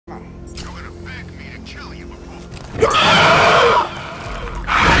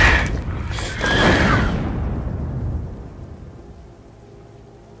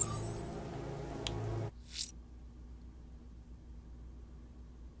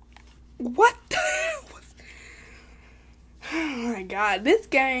What the hell was... Oh my god, this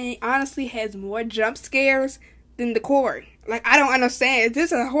game honestly has more jump scares than the core. Like, I don't understand. Is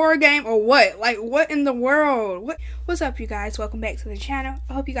this a horror game or what? Like, what in the world? What's up, you guys? Welcome back to the channel.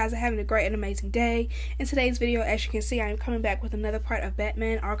 I hope you guys are having a great and amazing day. In today's video, as you can see, I am coming back with another part of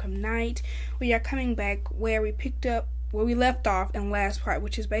Batman Arkham Knight. We are coming back where we picked up, where we left off in the last part,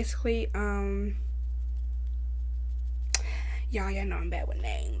 which is basically, y'all know I'm bad with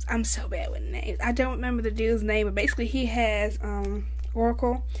names. I'm so bad with names. I don't remember the dude's name, but basically he has,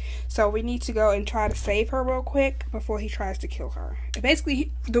 Oracle. So we need to go and try to save her real quick before he tries to kill her. And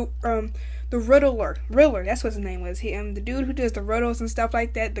basically, the Riddler, that's what his name was. The dude who does the riddles and stuff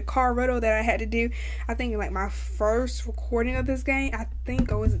like that, the car riddle that I had to do, I think like my first recording of this game, I think,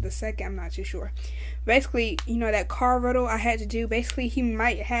 or was it the second? I'm not too sure. Basically, you know, that car riddle I had to do, basically he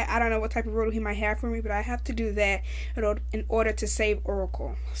might have, I don't know what type of riddle he might have for me, but I have to do that in order to save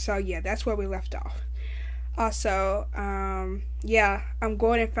Oracle. So yeah, that's where we left off. Also, yeah, I'm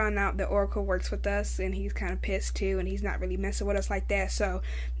going and found out that Oracle works with us, and he's kind of pissed too, and he's not really messing with us like that. So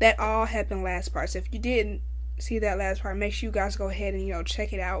that all happened last part. So if you didn't see that last part, make sure you guys go ahead and, you know,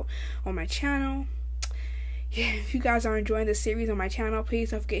 check it out on my channel. Yeah, if you guys are enjoying this series on my channel,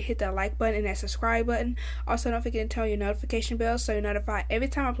 please don't forget to hit that like button and that subscribe button. Also, don't forget to turn your notification bell so you're notified every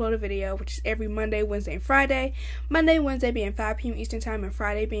time I upload a video, which is every Monday, Wednesday, and Friday. Monday, Wednesday being 5 p.m. Eastern Time, and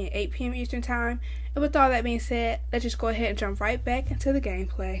Friday being 8 p.m. Eastern Time. And with all that being said, let's just go ahead and jump right back into the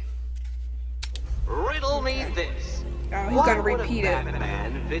gameplay. Riddle me this. Oh, he's gonna repeat it. Why would a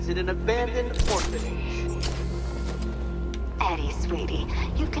Batman visit an abandoned orphanage? Eddie, sweetie,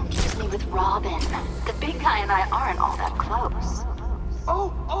 you confused me with Robin. The big guy and I aren't all that close.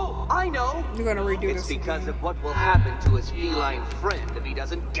 Oh, I know. You're gonna redo It's this because again. of what will happen to his feline friend if he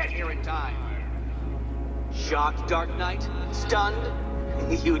doesn't get here in time. Shocked, Dark Knight? Stunned?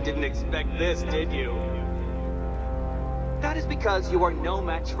 You didn't expect this, did you? That is because you are no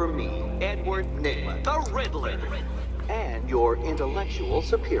match for me, Edward Nygma, the Riddler, and your intellectual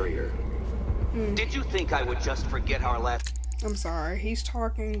superior. Did you think I would just forget our last... I'm sorry, he's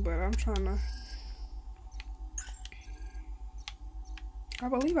talking, but I'm trying to... I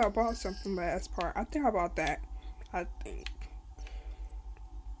believe I bought something last part. I think I bought that. I think.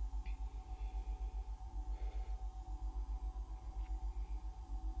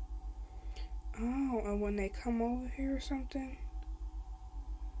 Oh, and when they come over here or something?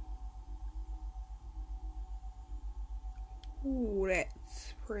 Ooh,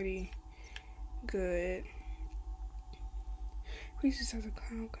 that's pretty good. Creatures as a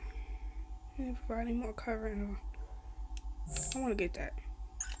cloud. Providing more cover. I want to get that.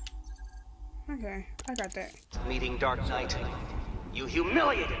 Okay, I got that. Meeting Dark Knight. You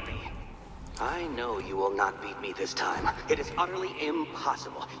humiliated me. I know you will not beat me this time. It is utterly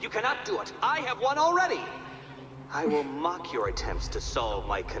impossible. You cannot do it. I have won already. I will mock your attempts to solve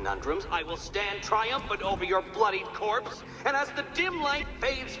my conundrums. I will stand triumphant over your bloodied corpse. And as the dim light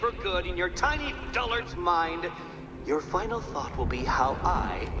fades for good in your tiny dullard's mind, your final thought will be how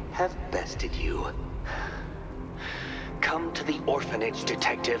I have bested you. Come to the orphanage,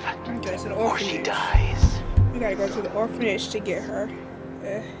 detective, Okay, so the or she orphanage. dies. We gotta go to the orphanage to get her.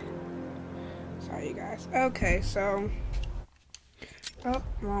 Sorry, you guys. Okay, so... Oh,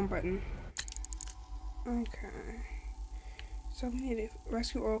 wrong button. Okay. So we need to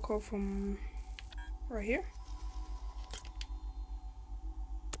rescue Oracle from right here.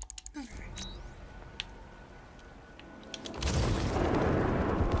 Okay.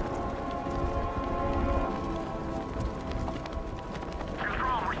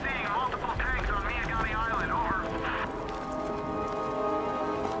 Control, we're seeing multiple tanks on Miyagami Island, over.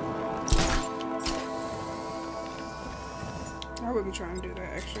 I would be trying to do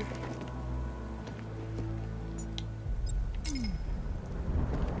that, actually.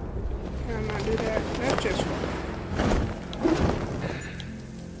 Can I not do that? That's just...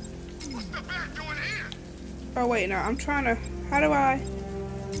 What's the bat doing here? Oh, wait, no. I'm trying to... How do I...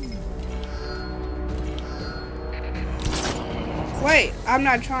 Wait, I'm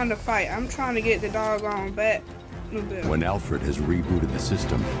not trying to fight. I'm trying to get the doggone bat. When Alfred has rebooted the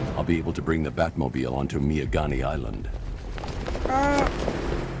system, I'll be able to bring the Batmobile onto Miyagani Island. Where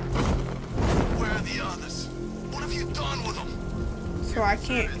are the others? What have you done with them? So I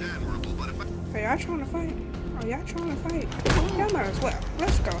can't... Admirable, but if I... Are y'all trying to fight? Are y'all trying to fight? Y'all might as well.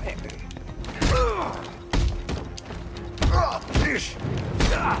 Let's go ahead then.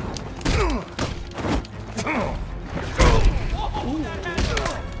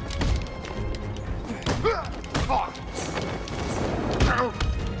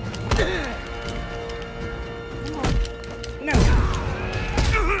 No.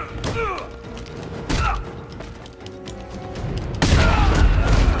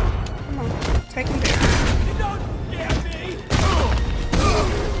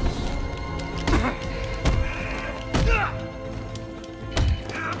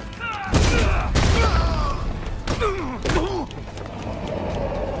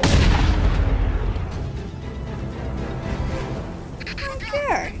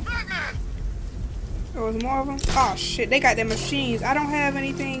 more of them? Oh shit, they got their machines. I don't have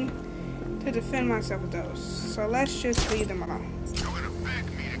anything to defend myself with those. So let's just leave them alone. You're gonna beg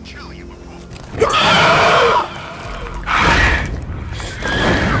me to kill you before.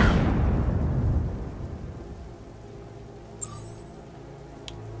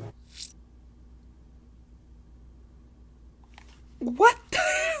 What the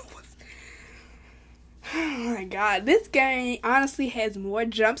hell was... Oh my god, this game honestly has more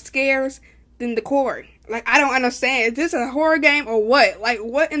jump scares than the core. Like, I don't understand. Is this a horror game or what? Like,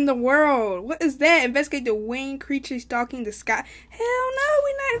 what in the world? What is that? Investigate the winged creature stalking the sky. Hell no,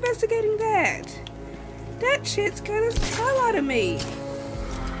 we're not investigating that. That shit scared the hell out of me.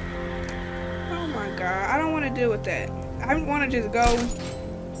 Oh my god, I don't want to deal with that. I want to just go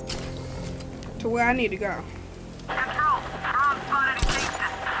to where I need to go. Control, drone spotted in Kingston.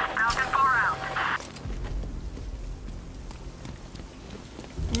 Falcon 4 out.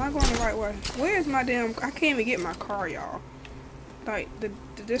 Am I going the right way? Where is my damn... I can't even get my car, y'all. Like, the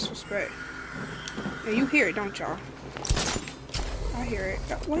disrespect. And you hear it, don't y'all? I hear it.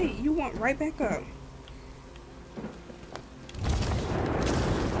 Oh, wait, you went right back up.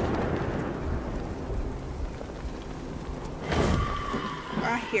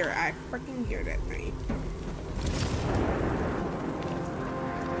 I hear it. I freaking hear that thing.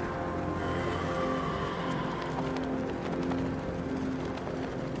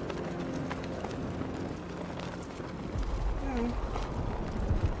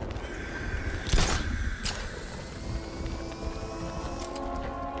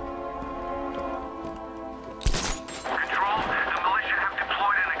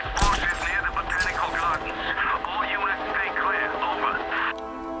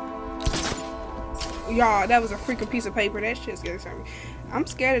 Y'all, that was a freaking piece of paper. That shit's getting me. I'm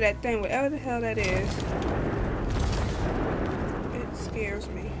scared of that thing, whatever the hell that is. It scares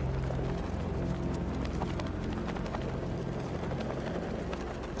me.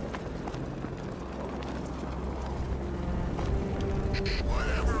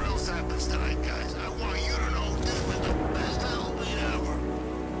 Whatever else happens tonight, guys, I want you to know this was the best Halloween ever.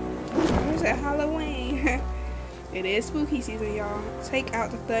 Where's that Halloween? It is spooky season, y'all. Take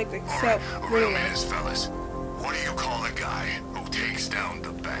out the thugs except Real minutes, fellas. What do you call a guy who takes down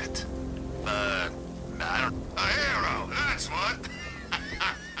the bat? I don't... A hero, that's what.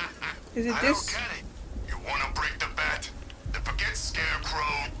 Is it I this? don't get it. You want to break the bat? Then forget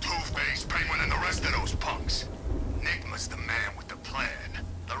Scarecrow, Two-Face, Penguin, and the rest of those punks. Enigma's the man with the plan.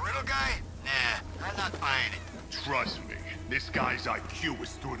 The riddle guy? Nah, I'm not buying it. Trust me, this guy's IQ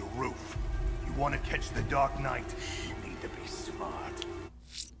is through the roof. You want to catch the Dark Knight, you need to be smart.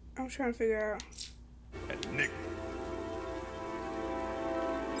 I'm trying to figure out. Enigma.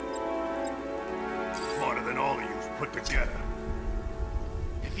 Smarter than all of yous put together.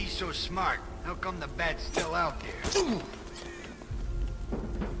 If he's so smart, how come the bat's still out there?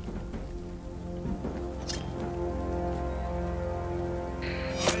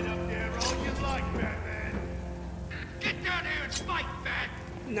 Get up there all you like, Batman. Get down here and fight, bat!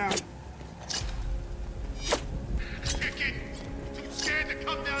 No. Chicken! Too scared to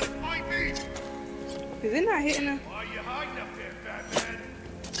come down and fight me? Is it not hitting him? Why are you hiding up there, Batman?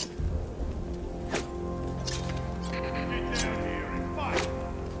 Get down here and fight.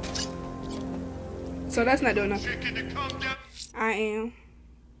 So that's not doing nothing. Chicken to come down I am.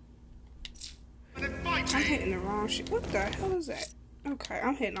 and fight I'm me? hitting the wrong shit. What the hell is that? Okay,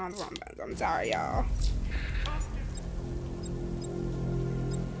 I'm hitting on the wrong buttons. I'm sorry, y'all.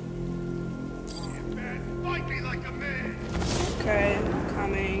 Fight me like a man! Okay, I'm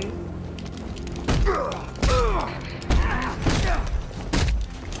coming.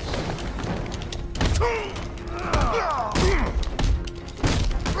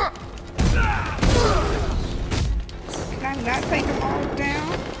 Can I not take them all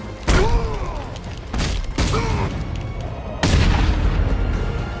down?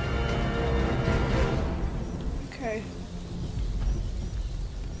 Okay.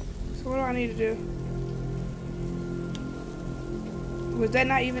 So what do I need to do? Was that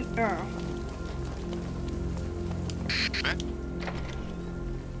not even... Oh.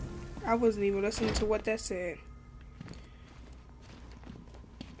 I wasn't even listening to what that said.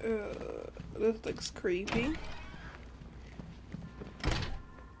 This looks creepy.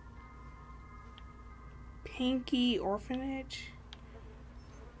 Pinky Orphanage.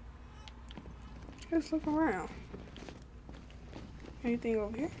 Let's look around. Anything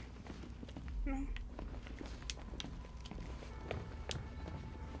over here? No.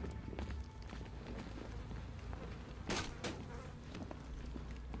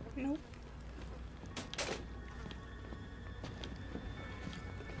 Nope.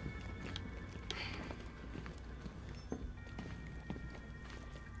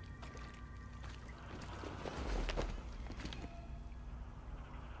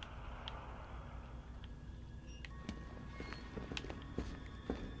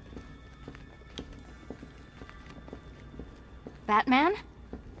 Batman?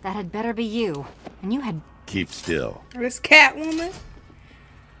 That had better be you. And you had... Keep still. This Catwoman.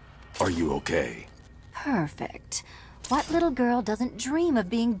 Are you okay? Perfect. What little girl doesn't dream of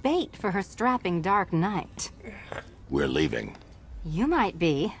being bait for her strapping Dark Knight? We're leaving. You might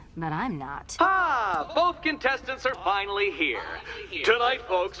be, but I'm not. Ah, both contestants are finally here. Tonight,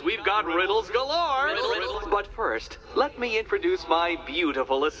 folks, we've got riddles galore. But first, let me introduce my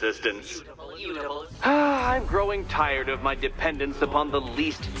beautiful assistants. I'm growing tired of my dependence upon the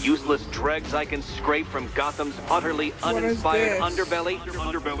least useless dregs I can scrape from Gotham's utterly uninspired underbelly.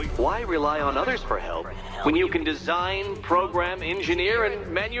 Why rely on others for help when you can design, program, engineer,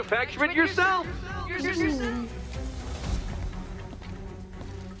 and manufacture it yourself?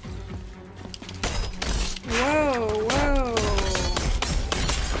 Whoa, whoa.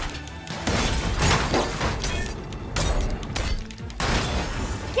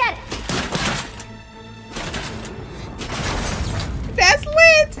 Get it! That's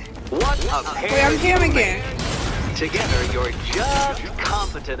lit! What a pair. Wait, I'm him again. Together, you're just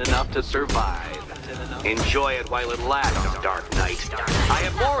competent enough to survive. Enjoy it while it lasts, Dark Knight. I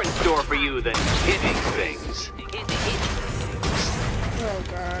have more in store for you than hitting things. Oh,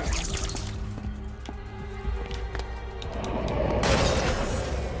 God.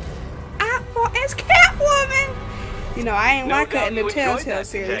 It's Catwoman! You know, I ain't No like her doubt in the you enjoyed Telltale that,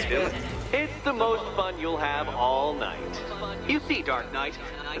 series, Detective. but... It's the most fun you'll have all night. You see, Dark Knight,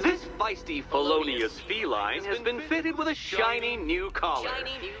 this feisty, felonious feline has been fitted with a shiny new collar.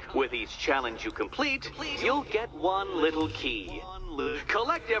 With each challenge you complete, you'll get one little key.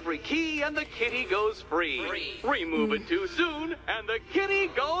 Collect every key and the kitty goes free. Remove it too soon and the kitty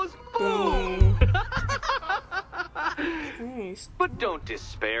goes boom! Nice. But don't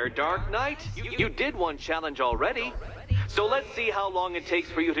despair, Dark Knight. You did one challenge already. So let's see how long it takes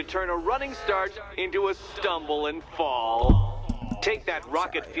for you to turn a running start into a stumble and fall. Take that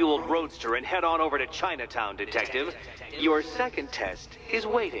rocket-fueled roadster and head on over to Chinatown, Detective. Your second test is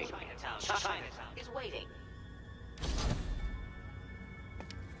waiting.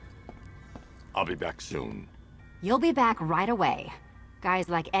 I'll be back soon. You'll be back right away. Guys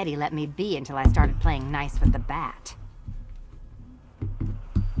like Eddie let me be until I started playing nice with the bat.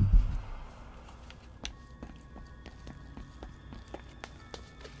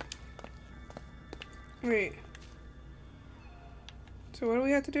 Wait. So what do we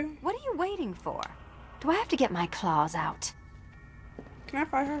have to do? What are you waiting for? Do I have to get my claws out? Can I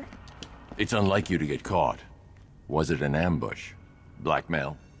fight her? It's unlike you to get caught. Was it an ambush?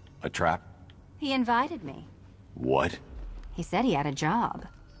 Blackmail? A trap? He invited me. What? He said he had a job.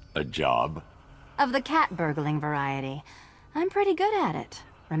 A job? Of the cat burgling variety. I'm pretty good at it,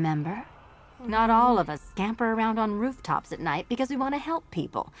 remember? Not all of us scamper around on rooftops at night because we want to help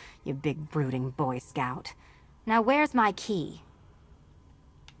people, you big brooding Boy Scout. Now where's my key?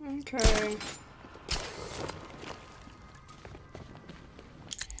 Okay.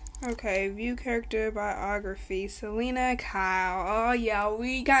 Okay, view character biography. Selena Kyle. Oh yeah,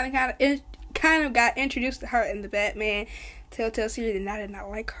 we kind of got introduced to her in the Batman Telltale series, and I did not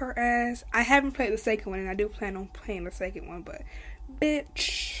like her as. I haven't played the second one, and I do plan on playing the second one, but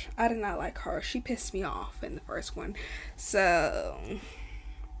bitch, I did not like her. She pissed me off in the first one. So,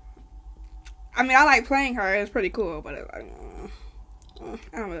 I mean, I like playing her. It's pretty cool, but it's like,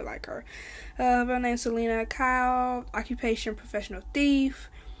 I don't really like her. Her name's Selena Kyle. Occupation, professional thief.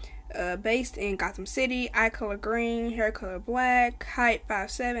 Based in Gotham City. Eye color green. Hair color black. Height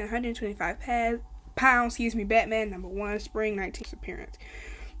 5'7", 125 pounds. Batman #1. Spring 19th appearance.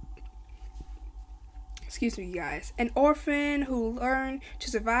 Excuse me, guys. An orphan who learned to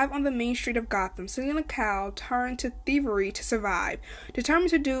survive on the mean street of Gotham, Selena Kyle turned to thievery to survive.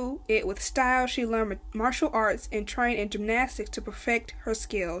 Determined to do it with style, she learned martial arts and trained in gymnastics to perfect her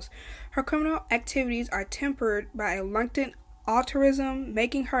skills. Her criminal activities are tempered by a latent altruism,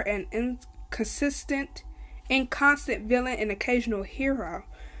 making her an inconstant villain and occasional hero.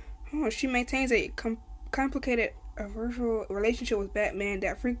 She maintains a complicated virtual relationship with Batman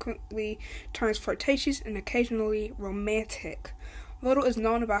that frequently turns flirtatious and occasionally romantic. Little is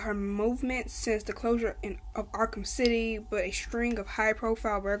known about her movements since the closure of Arkham City, but a string of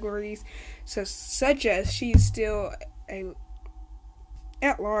high-profile burglaries suggest she is still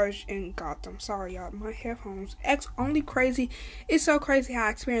at large in Gotham. Sorry, y'all, my headphones. It's so crazy how I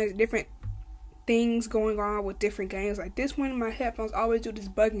experience different things going on with different games. Like this one, my headphones always do this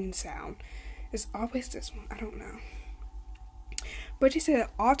bugging sound. It's always this one. I don't know. But she said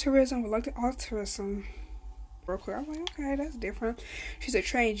reluctant altruism. Real quick, I'm like, okay, that's different. She's a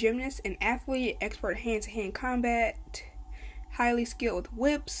trained gymnast, an athlete, expert hand-to-hand combat, highly skilled with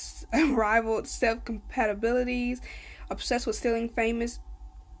whips, unrivaled self-compatibilities. obsessed with stealing famous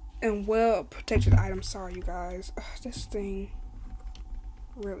and well-protected items. Sorry, you guys. Ugh, this thing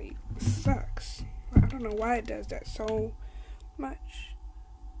really sucks. I don't know why it does that so much.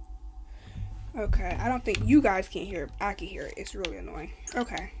 Okay, I don't think you guys can hear it. I can hear it. It's really annoying.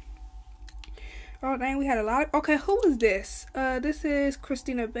 Okay. Oh, dang, we had a lot. Okay, who is this? This is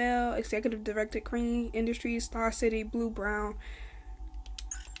Christina Bell, Executive Director, Green Industries, Star City, Blue Brown.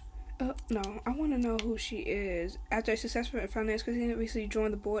 No, I want to know who she is. After a successful finance, Christina recently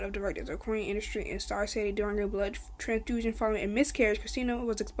joined the board of directors of Korean Industry in Star City during a blood transfusion following a miscarriage. Christina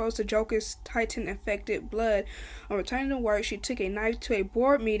was exposed to Joker's Titan-infected blood. On returning to work, she took a knife to a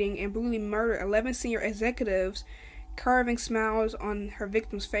board meeting and brutally murdered 11 senior executives, carving smiles on her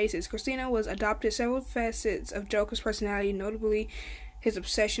victims' faces. Christina was adopted several facets of Joker's personality, notably his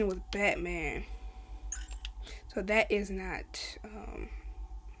obsession with Batman. So that is not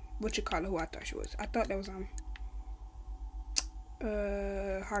what you call it, who I thought she was. I thought that was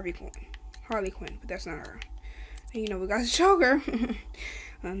Harley Quinn, but that's not her. And, you know, we got the Joker.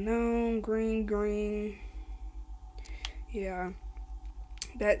 Unknown, green. Yeah.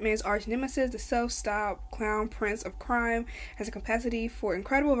 Batman's arch nemesis, the self-styled clown prince of crime, has a capacity for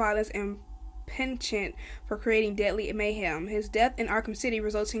incredible violence and penchant for creating deadly mayhem. His death in Arkham City,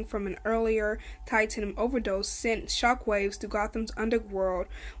 resulting from an earlier Titan overdose, sent shockwaves through Gotham's underworld,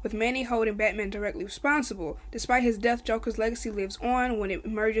 with many holding Batman directly responsible. Despite his death, Joker's legacy lives on when it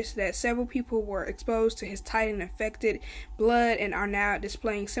emerges that several people were exposed to his Titan-infected blood and are now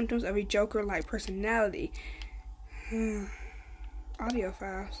displaying symptoms of a Joker-like personality. Audio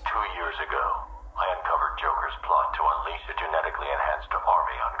files. 2 years ago, I uncovered Joker's plot to unleash a genetically enhanced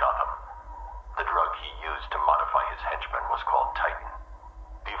army on Gotham. The drug he used to modify his henchmen was called Titan.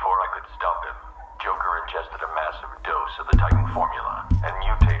 Before I could stop him, Joker ingested a massive dose of the Titan formula and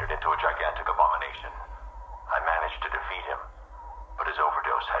mutated into a gigantic abomination. I managed to defeat him, but his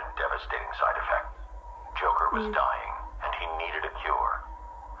overdose had devastating side effects. Joker was dying, and he needed a cure.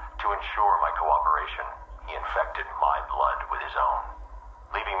 To ensure my cooperation, he infected my blood with his own,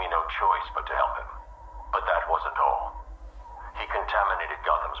 leaving me no choice but to help him. But that wasn't all. He contaminated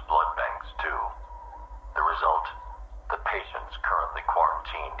Gotham's blood banks, too. The result? The patients currently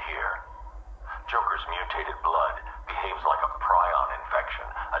quarantined here. Joker's mutated blood behaves like a prion infection,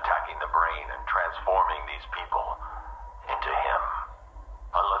 attacking the brain and transforming these people into him.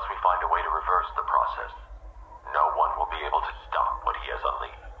 Unless we find a way to reverse the process, no one will be able to stop what he has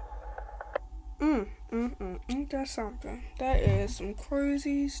unleashed. Ain't that something? That is some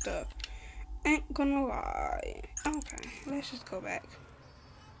crazy stuff. Ain't gonna lie. Okay, let's just go back.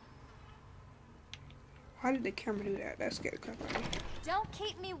 Why did the camera do that? That scared the crap out of me. Don't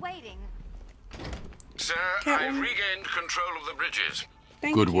keep me waiting. Sir, I've regained control of the bridges.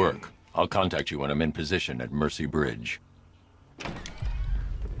 Thank Good you. work. I'll contact you when I'm in position at Mercy Bridge.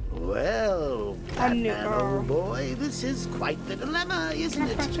 Well, Batman, old boy, this is quite the dilemma, isn't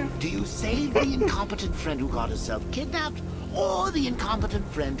it? Do you save the incompetent friend who got herself kidnapped, or the incompetent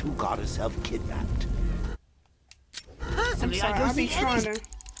friend who got herself kidnapped? Personally, I don't see trying to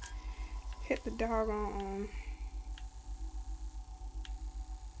hit the doggone.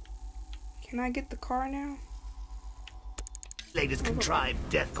 Can I get the car now? Latest contrived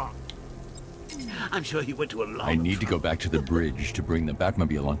death con. I'm sure he went to a lot. I need to go back to the bridge to bring the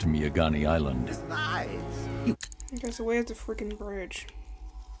Batmobile onto Miyagani Island. Okay, so where's the freaking bridge?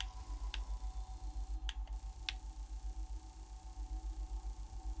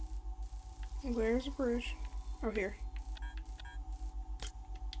 Where's the bridge? Oh, here.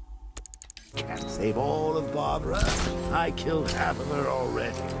 Can't save all of Barbara. I killed half of her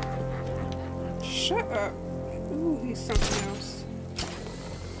already. Shut up. Ooh, he's something else.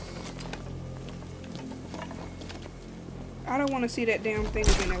 I don't want to see that damn thing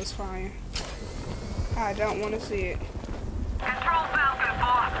again that was flying. I don't want to see it. Control Falcon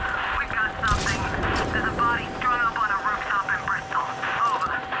 4. We've got something. There's a body strung up on a rooftop in Bristol.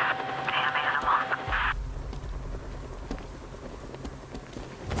 Over. Damn animal.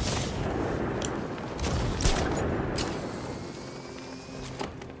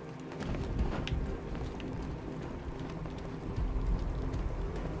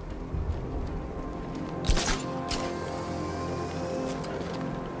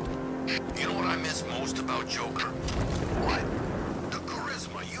 You know what I miss most about Joker? What? The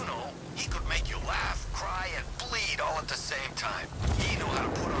charisma, you know. He could make you laugh, cry, and bleed all at the same time. He knew how to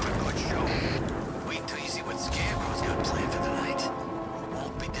put on a good show. Wait till you see what Scarecrow's got planned for the night. You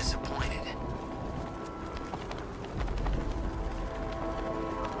won't be disappointed.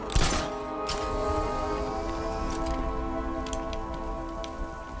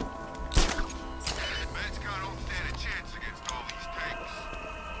 Bad Scott don't stand a chance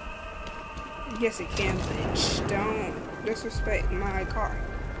Yes, it can, bitch. Don't disrespect my car.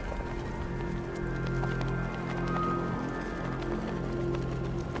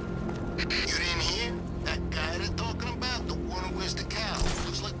 You didn't hear? That guy they're talking about, the one who wears the cowl,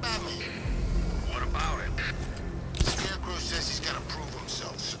 looks like Batman. What about it? Scarecrow says he's got to prove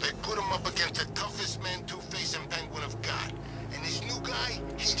himself, so they put him up against the toughest man Two-Face and Penguin have got. And this new guy,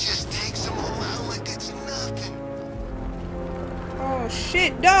 he just takes them all out like it's nothing. Oh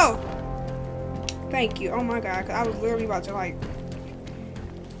shit, no! Thank you. Oh my god, 'cause I was literally about to like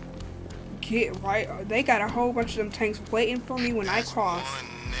get right. They got a whole bunch of them tanks waiting for me when I cross. One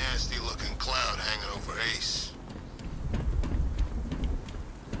nasty looking cloud hanging over Ace.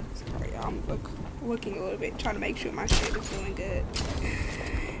 Sorry, I'm looking a little bit, trying to make sure my shit is doing good.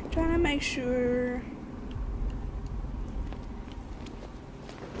 Trying to make sure.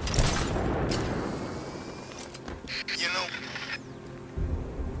 You know,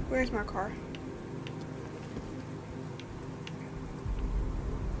 Where's my car?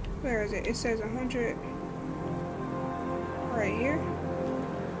 Where is it? It says 100 right here.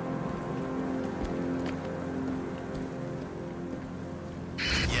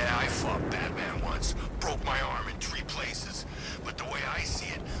 Yeah, I fought Batman once. Broke my arm in 3 places. But the way I see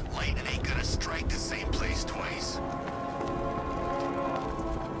it, lightning ain't gonna strike the same place twice.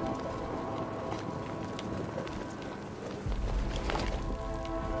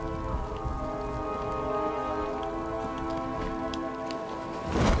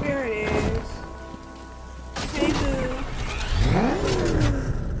 There it is. Hey, boo.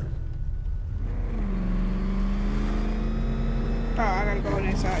 Oh, I gotta go on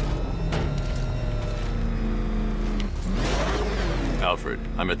that side. Alfred,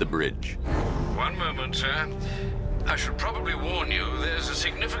 I'm at the bridge. One moment, sir. I should probably warn you, there's a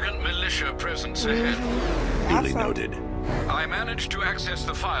significant militia presence ahead. Duly noted. I managed to access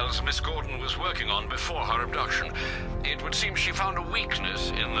the files Miss Gordon was working on before her abduction. It would seem she found a weakness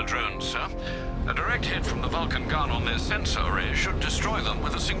in the drones, sir. A direct hit from the Vulcan gun on their sensor array should destroy them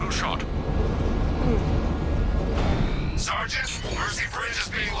with a single shot. Sergeant, Mercy Bridge is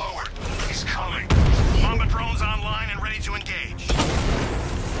being lowered. He's coming. Mamba drones online and ready to engage.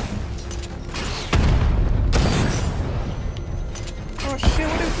 Oh shit,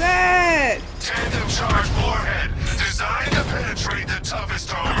 what is that? Tandem charge warhead, designed to penetrate the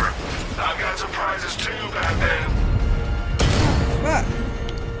toughest armor. I've got surprises too, Batman. Fuck.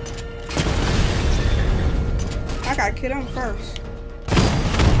 I gotta kill him first.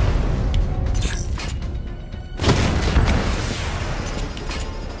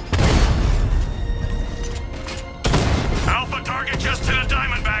 Alpha target just hit a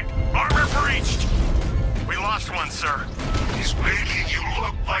Diamondback. Armor breached. We lost one, sir. He's making you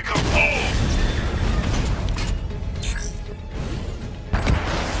look like a fool.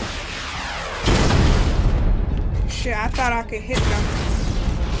 Shit, I thought I could hit them.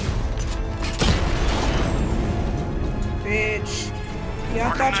 Bitch.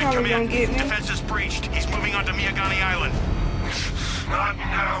 Y'all thought y'all was gonna get me? Defense is breached. He's moving onto Miyagani Island. Not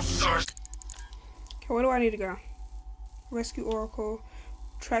now, sir. Okay, where do I need to go? Rescue Oracle.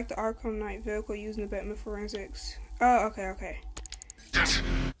 Track the Arkham Knight vehicle using the Batman forensics. Oh, okay.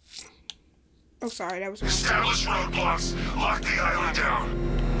 Oh, sorry, that was wrong. Establish roadblocks. Lock the island down.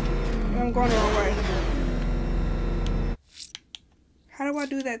 I'm going the wrong way. How do I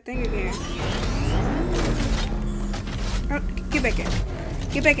do that thing again? Oh, get back in.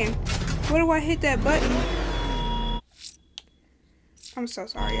 Get back in. Where do I hit that button? I'm so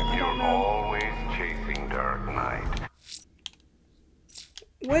sorry. I don't know. Always chasing Dark Knight.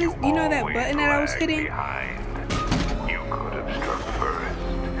 What is, you know that button that I was hitting? Behind. You could have struck first.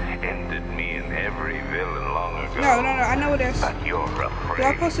 Ended me and every villain long ago. No, I know what that's. But you're afraid. Do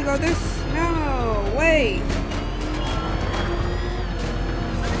I supposed to go this? No, wait.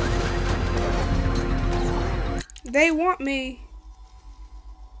 They want me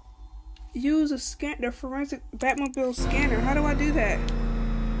use the forensic Batmobile scanner. How do I do that?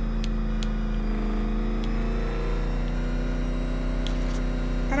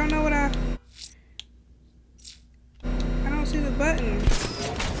 I don't know what I don't see the button.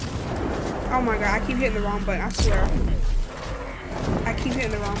 Oh my god, I keep hitting the wrong button, I swear. I keep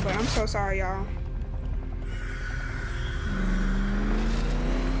hitting the wrong button. I'm so sorry, y'all.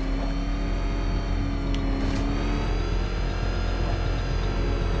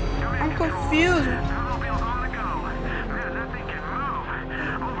 I'm confused.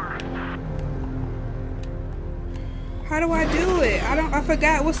 How do I do it? I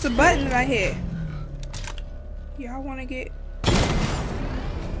forgot what's the button that I hit. Y'all wanna get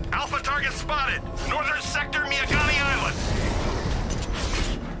Alpha target spotted. Northern sector, Miyagani Island.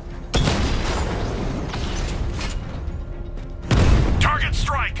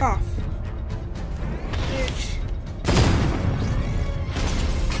 off. Bitch.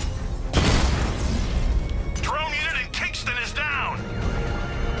 Drone unit in Kingston is down.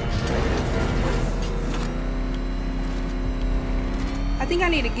 I think I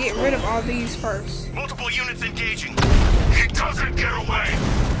need to get rid of all these first. Multiple units engaging. He doesn't get away.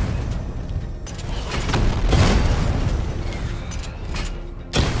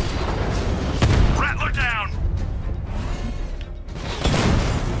 Rattler down.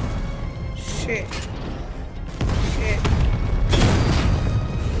 Shit. Shit.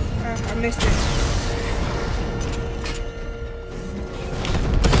 I missed it.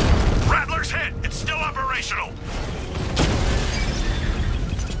 Rattler's hit. It's still operational.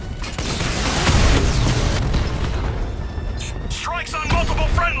 Strikes on multiple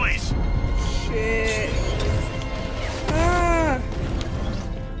friendlies. Shit. Ah.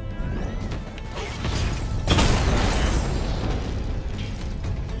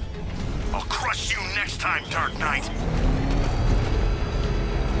 I'll crush you next time, Dark Knight.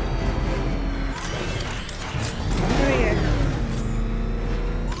 Where they at?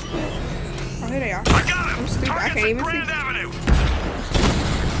 Oh, here they are. I got him. I'm stupid. I can't even see. Grand Avenue.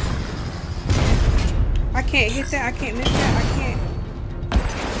 I can't hit that. I can't miss that. I can't.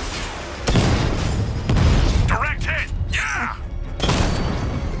 Direct hit. Yeah.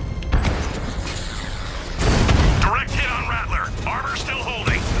 Direct hit on Rattler. Armor still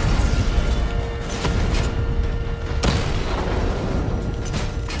holding.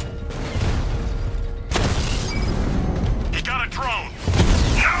 He got a drone.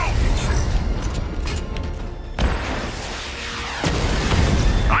 No.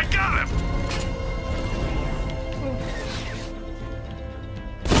 I got him.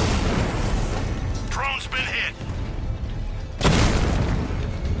 Drone's been hit.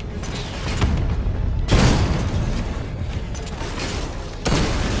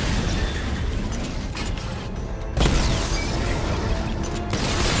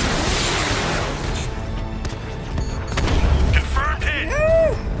 Confirmed hit.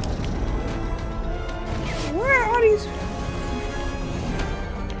 Ah. Where are these?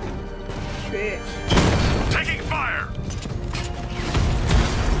 Bitch. Taking fire.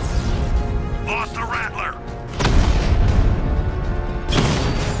 Lost the Rattler.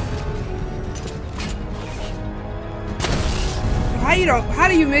 How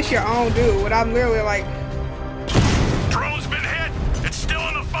do you miss your own dude when I'm literally like, Drone's been hit. It's still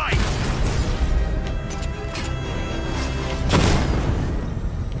in the fight.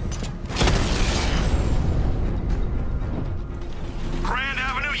 Grand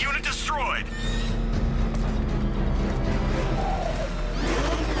Avenue unit destroyed.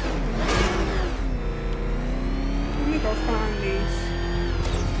 let me go find these.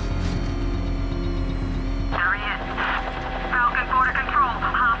 There he is. Falcon Border Control.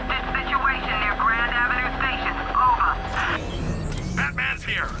 Hostage situation near Grand Avenue Station. Over. Batman's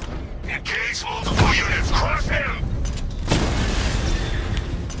here. Engage multiple units. Crush him.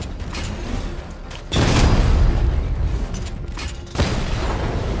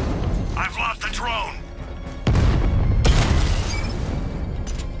 I've lost the drone.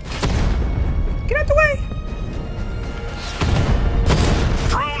 Get out the way.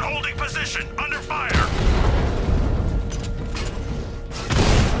 Drone holding position. Under fire.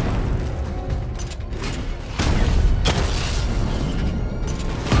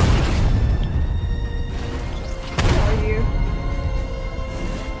 Where are you?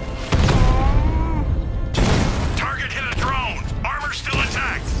 Target hit a drone. Armor still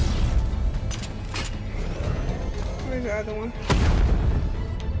intact. Where's the other one?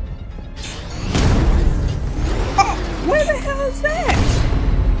 Oh, where the hell is that?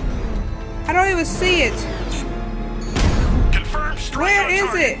 I don't even see it. Confirmed strike Where on is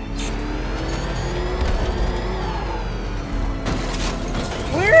target. it?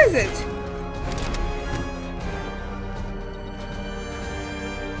 Where is it?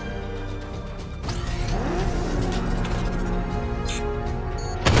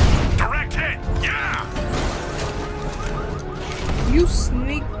 Direct hit. Yeah. You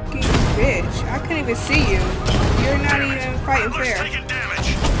sneaky bitch. I can't even see you. You're not even fighting Rattler's fair. taking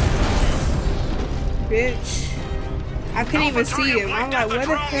damage. Bitch. I couldn't even see him. I'm like, where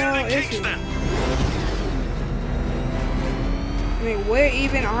the hell is he? I mean, where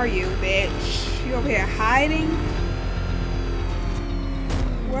even are you, bitch? You over here hiding?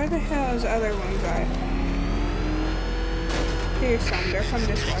 Where the hell is the other ones at? Here's some. They're from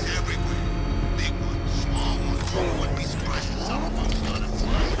this way.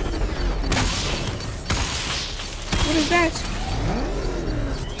 What is that?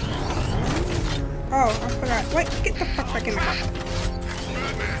 Oh, I forgot. Wait, get the fuck back in the car.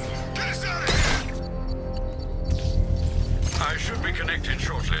 should be connected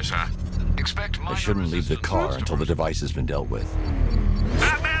shortly, sir. Expect I shouldn't leave the car until the device has been dealt with.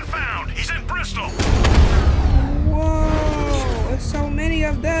 Batman found! He's in Bristol! Whoa! There's so many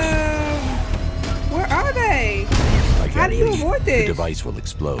of them! Where are they? How do you avoid this? The device will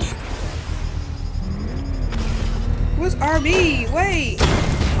explode. What's RB? Wait!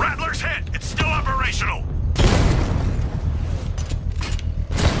 Rattler's hit! It's still operational!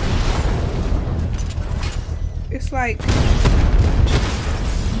 It's like...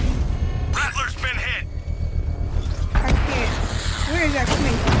 Rattler's been hit! I can't... Where is that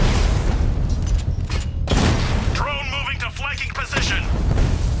coming from? Drone moving to flanking position!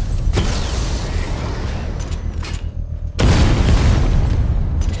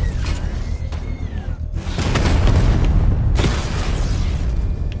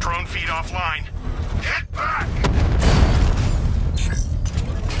 Drone feed offline. Get back!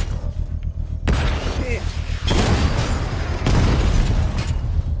 Shit.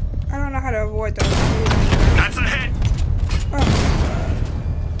 I don't know how to avoid those. That's a hit! Oh.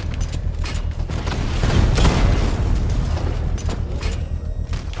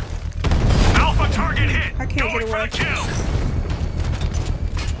 Alpha target hit! I can't get away. For the kill!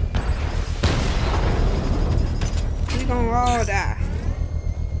 We gonna all die.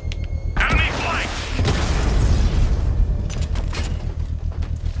 Enemy flank!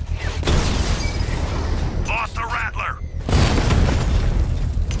 Lost the Rattler!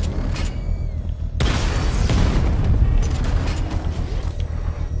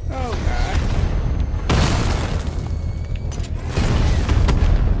 Oh god.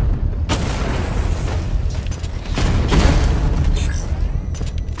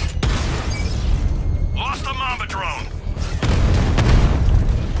 Lost the Mamba drone!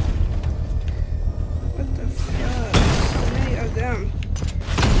 What the fuck? So many of them.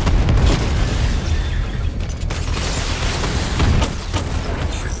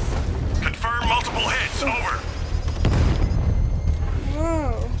 Confirm multiple hits. Over.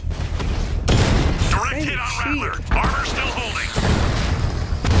 Whoa. Direct hit on Rattler. Armor still holding.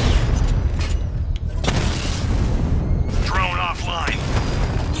 Drone offline.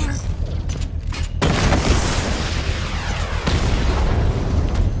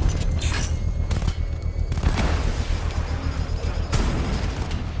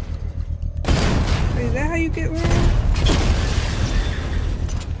 Is that how you get around?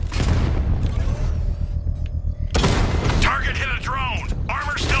 Target hit a drone.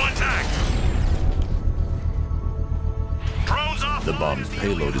 Armor still intact. Drones off. The bomb's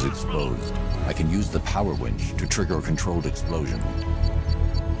payload is exposed. I can use the power winch to trigger a controlled explosion.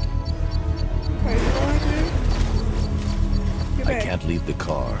 Wait, what do I do? Get I back. can't leave the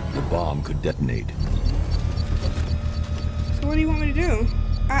car. The bomb could detonate. So what do you want me to do?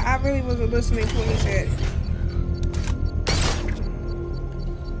 I really wasn't listening to what he said.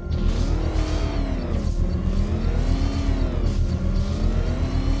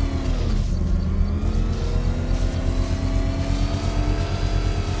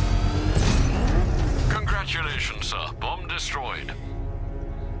 Congratulations, sir. Bomb destroyed.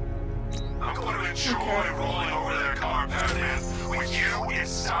 I'm going to enjoy rolling over that car, Batman, with you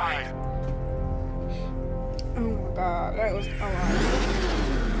inside. Oh my god, that was a lot.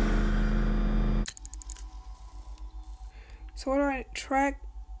 So what do I track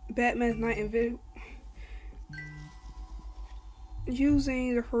Batman's night and video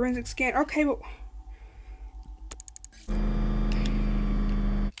using the forensic scan? Okay, but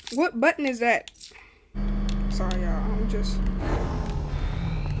what button is that? Sorry, y'all. I'm just.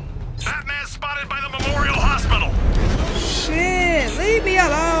 Batman spotted by the Memorial Hospital. Shit! Leave me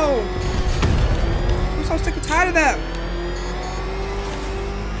alone. I'm so sick and tired of that.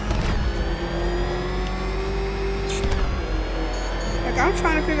 Like, I'm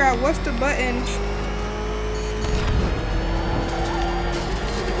trying to figure out what's the button.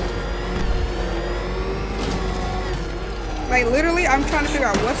 Like, literally, I'm trying to figure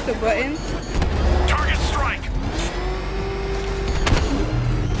out what's the button. Target strike.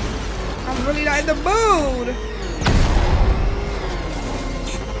 I'm really not in the mood.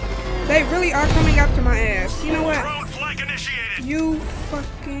 They really are coming after my ass. You know what? Drone flank initiated. You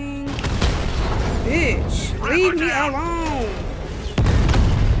fucking bitch. Leave me alone.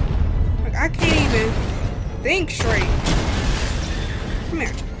 Like, I can't even think straight. Come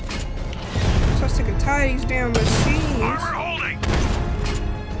here. I'm so sick and tired of these damn machines. Armor holding.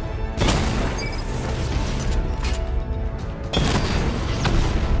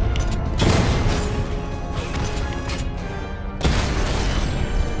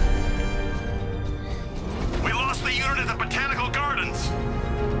 We lost the unit at the Botanical Gardens.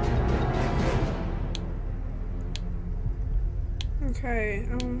 Okay,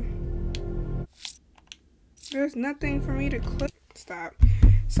 there's nothing for me to click. Stop.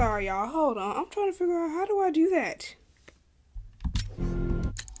 Sorry, y'all. Hold on. I'm trying to figure out how do I do that.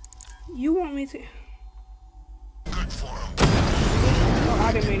 You want me to? Good for him. Oh,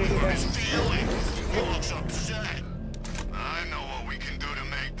 I didn't mean to do that. He looks upset. I know what we can do to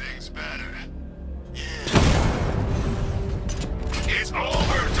make things better. Yeah. It's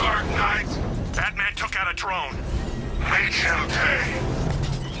over, Dark Knight. Batman took out a drone. Make him pay.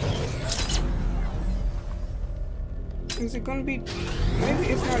 Is it gonna be? Maybe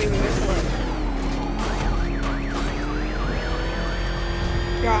it's not even this way.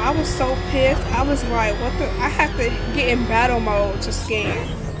 Y'all, I was so pissed. I was like, what the? I had to get in battle mode to scan.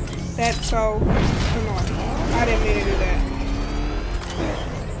 That's so annoying. I didn't mean to do that.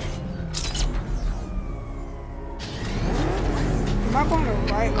 Am I going the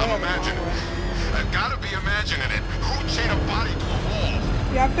right way? I'm imagining. I've got to be imagining it. Who chained a body to a wall?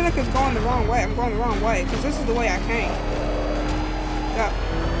 Yeah, I feel like it's going the wrong way. I'm going the wrong way because this is the way I came. Yeah.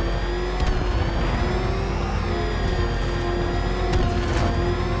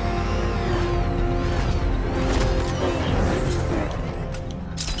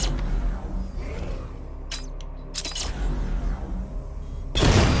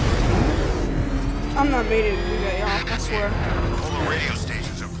 I'm not made it to do that, y'all. I swear. All the radio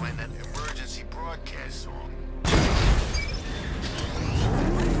stations are playing that emergency broadcast song.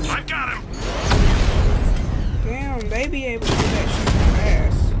 I got him. Damn, they be able to do that shit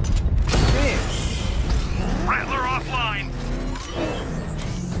fast. Bitch. Rattler offline.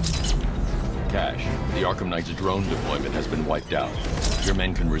 Cash, the Arkham Knight's drone deployment has been wiped out. Your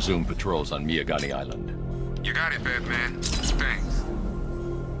men can resume patrols on Miyagani Island. You got it, Batman. Thanks.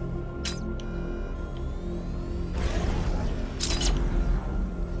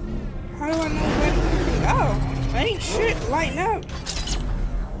 How do I know where to go? Ain't shit lighting up.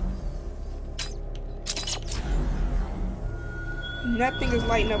 Nothing is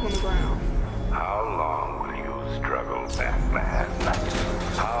lighting up on the ground. How long will you struggle, Batman?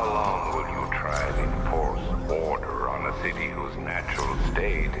 How long will you try to enforce order on a city whose natural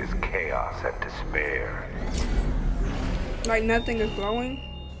state is chaos and despair? Like nothing is glowing?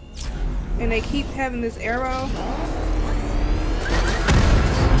 And they keep having this arrow.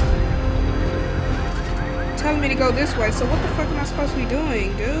 Telling me to go this way, so what the fuck am I supposed to be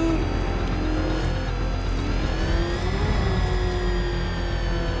doing, dude?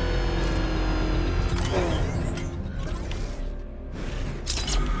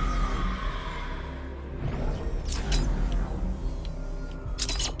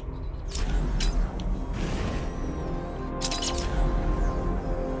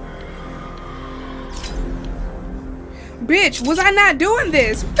 Bitch, was I not doing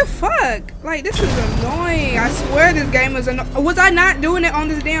this? What the fuck? Like, this is annoying. I swear this game is annoying. Was I not doing it on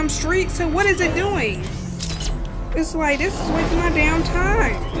this damn street? So what is it doing? It's like, this is wasting my damn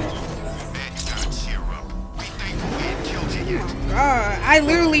time. Oh my god. I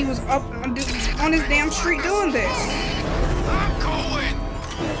literally was up on this damn street doing this. I'm going.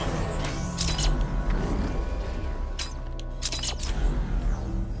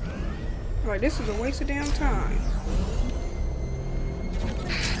 Like, this is a waste of damn time.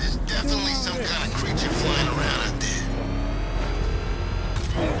 Definitely some kind of creature flying around out there.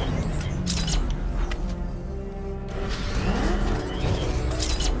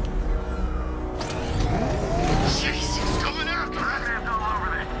 Jeez, he's coming after us.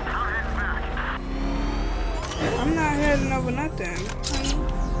 I'm not heading over nothing.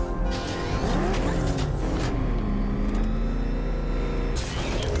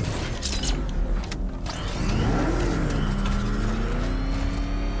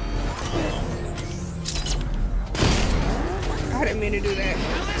 I didn't mean to do that.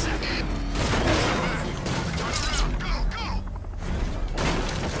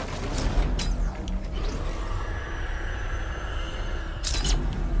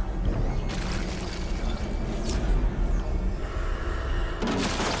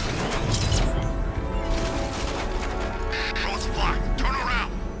 Road's blocked. Turn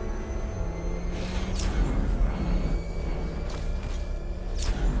around.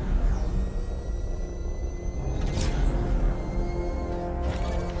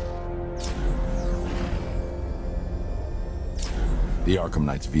 The Arkham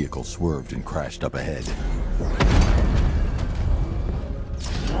Knight's vehicle swerved and crashed up ahead.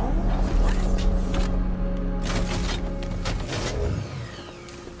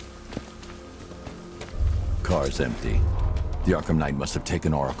 Car's empty. The Arkham Knight must have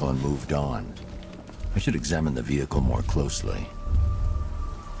taken Oracle and moved on. I should examine the vehicle more closely.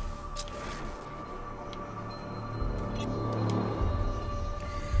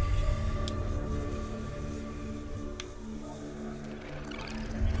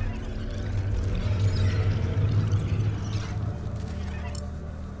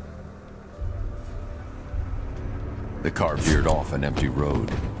 The car veered off an empty road.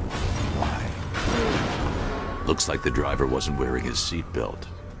 Why? Looks like the driver wasn't wearing his seatbelt.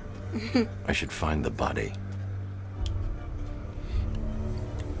 I should find the body.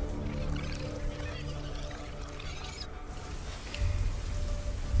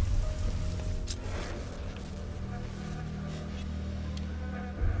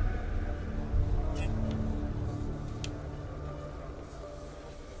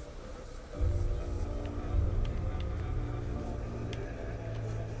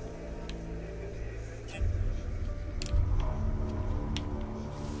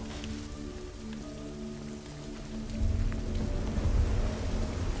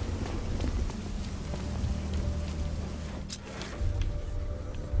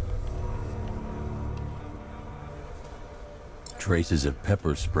 Traces of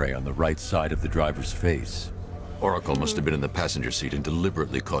pepper spray on the right side of the driver's face. Oracle must have been in the passenger seat and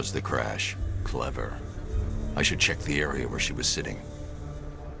deliberately caused the crash. Clever. I should check the area where she was sitting.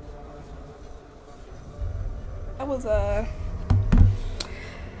 That was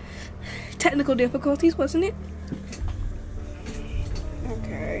technical difficulties, wasn't it?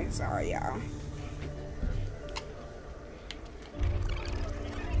 Okay, sorry y'all.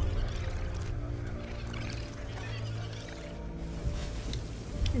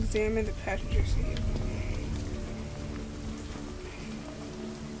 Examine the passenger seat.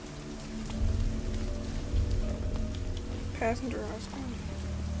 Passenger house.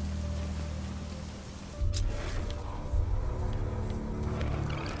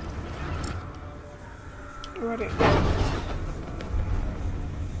 What it?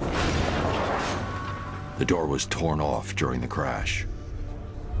 The door was torn off during the crash.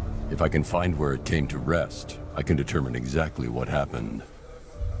 If I can find where it came to rest, I can determine exactly what happened.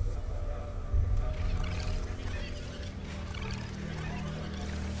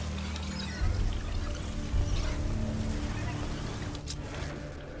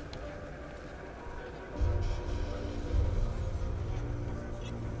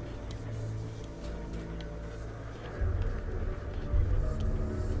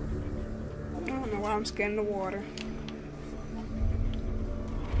 I'm scanning the water.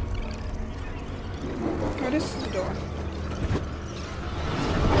 Oh, this is the door.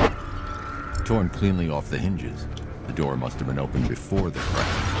 Torn cleanly off the hinges. The door must have been opened before the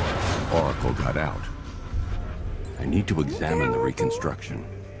crash. Oracle got out. I need to examine the reconstruction.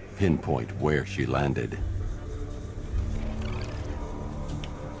 Pinpoint where she landed.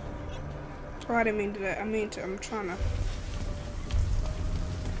 Oh, I didn't mean to do that. I'm trying to...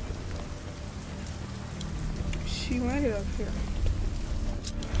 She landed up here.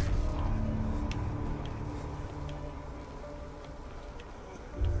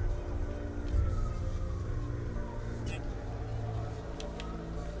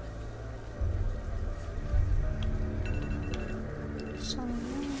 So,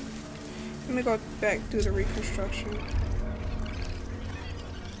 let me go back through the reconstruction.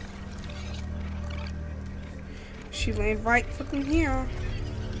 She landed right fucking here.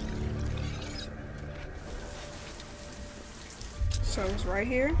 So it's right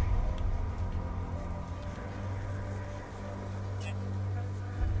here.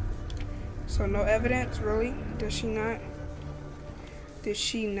 So no evidence, really? Did she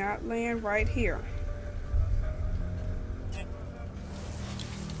not land right here?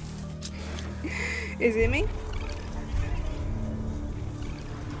 Is it me?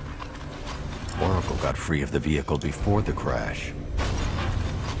 Oracle got free of the vehicle before the crash.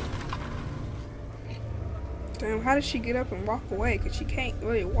 Damn, how did she get up and walk away? Because she can't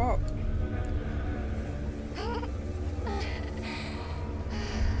really walk.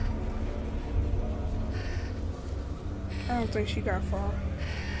 I don't think she got far.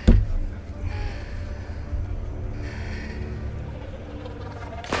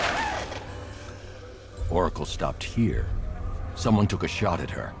 Oracle stopped here. Someone took a shot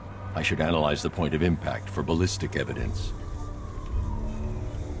at her. I should analyze the point of impact for ballistic evidence.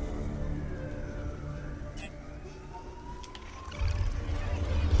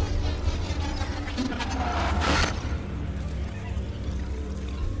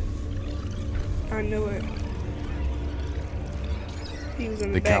 I knew it. He was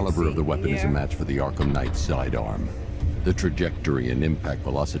in the caliber of the weapon is a yeah. match for the Arkham Knight's sidearm. The trajectory and impact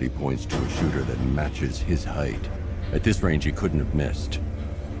velocity points to a shooter that matches his height. At this range, he couldn't have missed.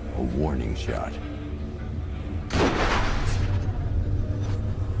 A warning shot.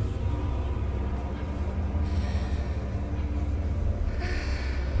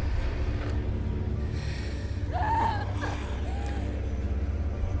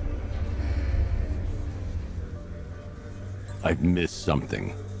 I've missed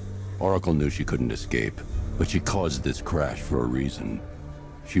something. Oracle knew she couldn't escape. But she caused this crash for a reason.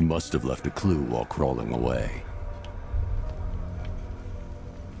 She must have left a clue while crawling away.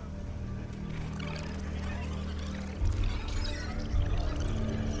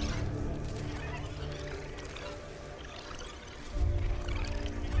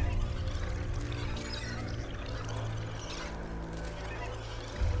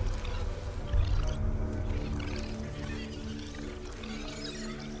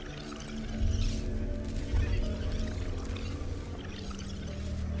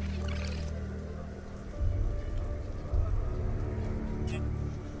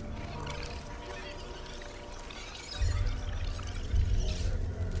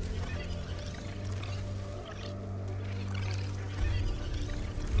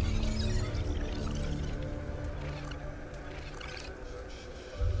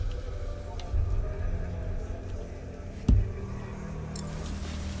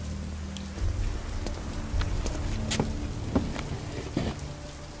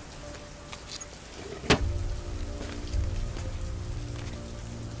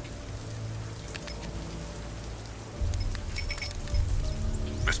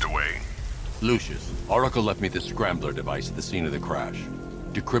 Lucius, Oracle left me this scrambler device at the scene of the crash.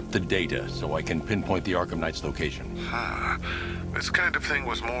 Decrypt the data so I can pinpoint the Arkham Knight's location. This kind of thing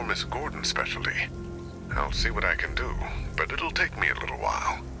was more Miss Gordon's specialty. I'll see what I can do, but it'll take me a little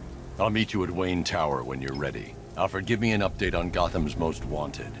while. I'll meet you at Wayne Tower when you're ready. Alfred, give me an update on Gotham's Most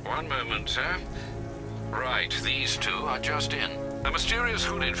Wanted. One moment, sir. Right, these two are just in. A mysterious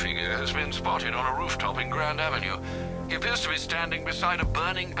hooded figure has been spotted on a rooftop in Grand Avenue. He appears to be standing beside a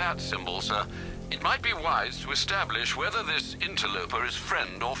burning bat symbol, sir. It might be wise to establish whether this interloper is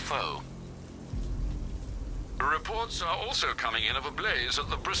friend or foe. Reports are also coming in of a blaze at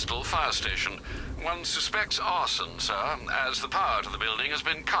the Bristol fire station. One suspects arson, sir, as the power to the building has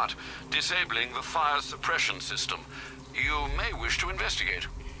been cut, disabling the fire suppression system. You may wish to investigate.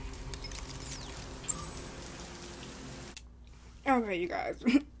 Okay, you guys.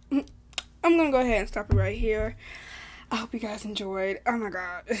 I'm gonna go ahead and stop it right here. I hope you guys enjoyed. Oh my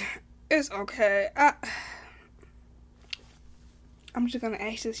god. It's okay. I'm just gonna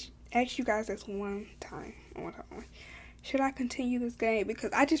ask you guys this one time. Should I continue this game?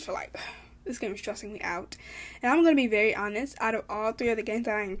 Because I just feel like this game is stressing me out. And I'm gonna be very honest, out of all three of the games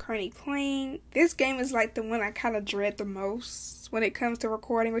that I am currently playing, this game is like the one I kind of dread the most when it comes to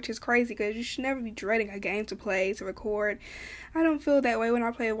recording, which is crazy because you should never be dreading a game to play, to record. I don't feel that way when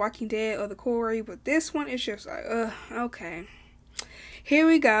I play Walking Dead or The Quarry, but this one is just like, okay. Here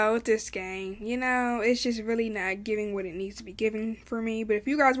we go with this game. You know, it's just really not giving what it needs to be giving for me. But if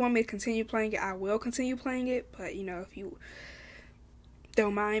you guys want me to continue playing it, I will continue playing it. But, you know, if you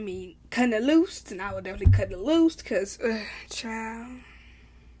don't mind me cutting it loose, then I will definitely cut it loose. Because, child.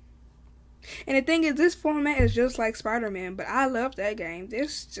 And the thing is, this format is just like Spider-Man. But I love that game.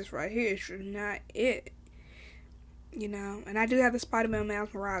 This just right here is just not it. You know, and I do have the Spider-Man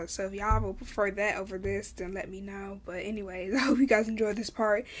Miles Morales, so if y'all will prefer that over this, then let me know. But anyways, I hope you guys enjoyed this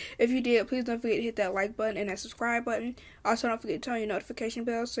part. If you did, please don't forget to hit that like button and that subscribe button. Also, don't forget to turn on your notification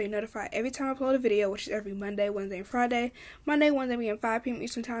bell so you're notified every time I upload a video, which is every Monday, Wednesday, and Friday. Monday, Wednesday being 5 p.m.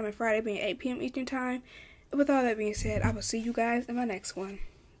 Eastern Time, and Friday being 8 p.m. Eastern Time. With all that being said, I will see you guys in my next one.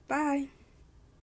 Bye!